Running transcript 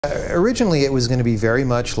Originally, it was going to be very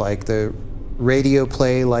much like the radio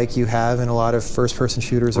play like you have in a lot of first-person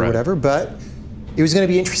shooters or whatever, but it was going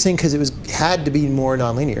to be interesting because it had to be more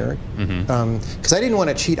nonlinear. Because I didn't want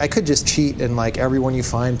to cheat. I could just cheat and like everyone you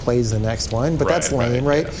find plays the next one, but that's lame,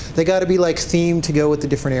 right? They got to be like themed to go with the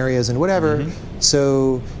different areas and whatever.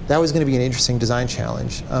 So that was going to be an interesting design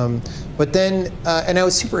challenge. But then, and I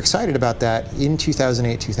was super excited about that in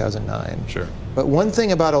 2008, 2009. Sure. But one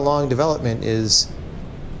thing about a long development is,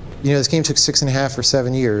 you know, this game took 6.5 or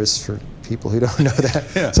 7 years for people who don't know that.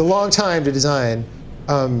 It's a long time to design.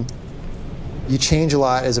 You change a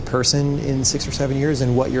lot as a person in 6 or 7 years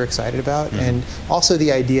and what you're excited about, and also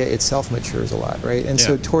the idea itself matures a lot, right? And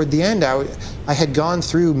so toward the end, I had gone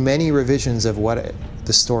through many revisions of what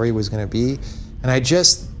the story was going to be, and I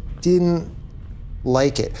just didn't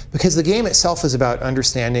like it because the game itself is about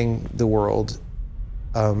understanding the world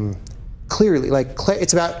clearly. Like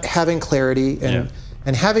it's about having clarity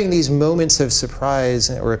and having these moments of surprise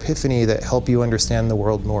or epiphany that help you understand the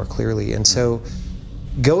world more clearly. And so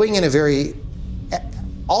going in a very,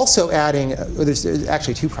 also adding, there's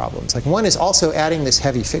actually two problems. Like one is also adding this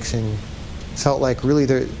heavy fiction felt like really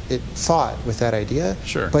it fought with that idea.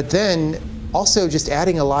 Sure. But then also just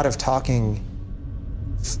adding a lot of talking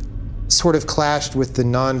sort of clashed with the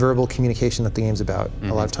nonverbal communication that the game's about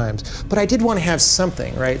a lot of times. But I did want to have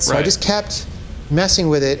something, right? So I just kept messing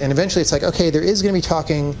with it, and eventually it's like, okay, there is going to be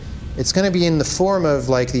talking. It's going to be in the form of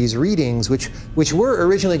like these readings, which were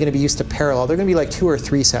originally going to be used to parallel. They're going to be like 2 or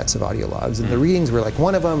 3 sets of audio logs, and the readings were like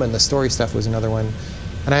one of them, and the story stuff was another one.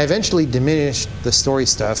 And I eventually diminished the story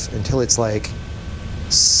stuff until it's like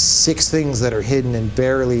 6 things that are hidden and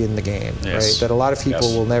barely in the game, right? That a lot of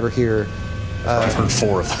people will never hear. I've heard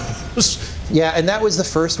 4 of those. Yeah, and that was the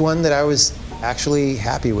first one that I was actually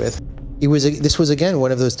happy with. This was again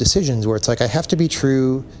one of those decisions where it's like I have to be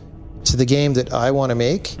true to the game that I want to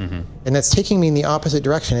make, and that's taking me in the opposite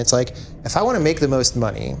direction. It's like if I want to make the most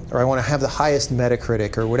money or I want to have the highest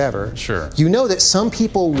Metacritic or whatever, you know that some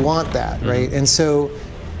people want that, right? And so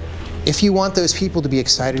if you want those people to be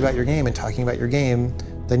excited about your game and talking about your game,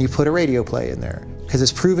 then you put a radio play in there because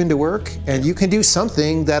it's proven to work, and you can do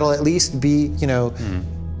something that'll at least be, you know,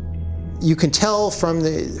 you can tell from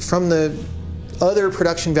the other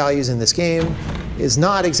production values in this game is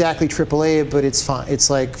not exactly AAA, but it's fine. It's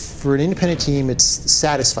like for an independent team, it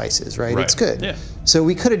satisfies, right? It's good. So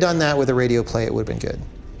we could have done that with a radio play. It would have been good.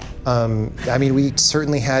 I mean, we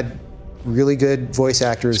certainly had really good voice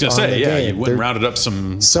actors on the game. You went and rounded up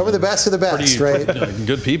some of the best of the best, right?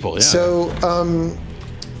 Good people, So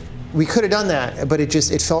we could have done that, but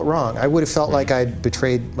it felt wrong. I would have felt like I'd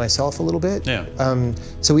betrayed myself a little bit.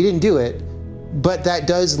 So we didn't do it. But that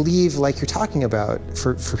does leave, like you're talking about,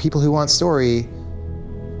 for people who want story,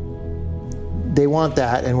 they want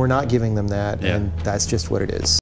that, and we're not giving them that, and that's just what it is.